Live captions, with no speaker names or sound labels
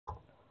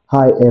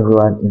Hi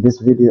everyone, in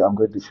this video I'm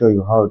going to show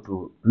you how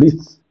to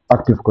list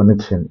active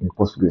connection in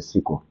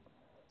PostgreSQL.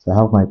 So I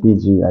have my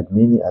PG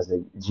admin as a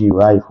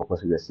GUI for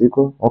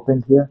PostgreSQL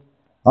open here.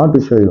 I want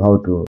to show you how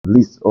to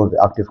list all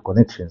the active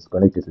connections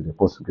connected to the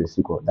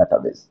PostgreSQL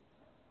database.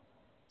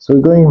 So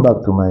going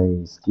back to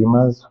my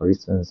schemas, for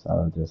instance,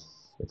 I'll just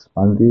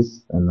expand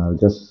this and I'll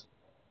just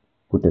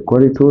put a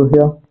query tool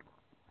here.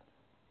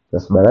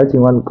 Just by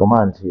writing one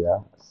command here,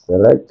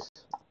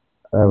 select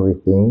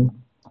everything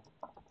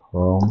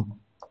from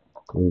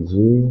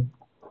PG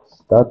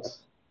start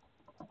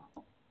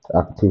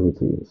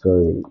activity.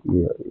 So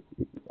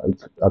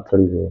it's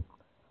actually the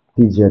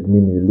PG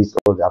admin will list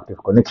all the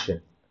active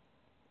connection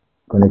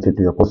connected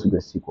to your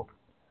PostgreSQL.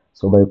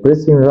 So by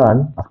pressing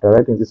run, after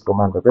writing this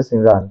command, by pressing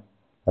run,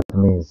 that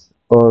means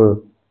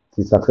all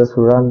the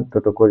successful run,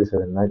 total query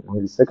 79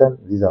 milliseconds.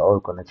 These are all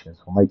connections.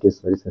 For my case,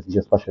 for instance, it's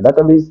just partial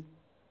database,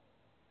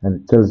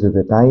 and it tells you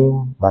the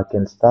time,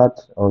 backend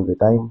start, all the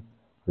time.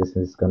 For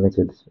instance, it's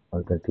connected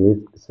on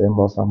 28th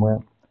December somewhere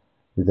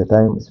with the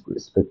time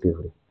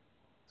respectively.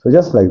 So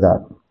just like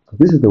that. So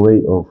this is the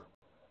way of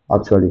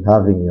actually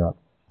having your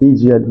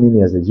PG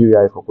admin as a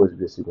GUI for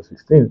PostgreSQL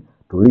 16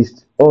 to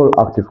list all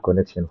active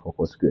connection for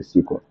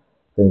PostgreSQL.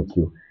 Thank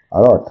you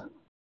a lot.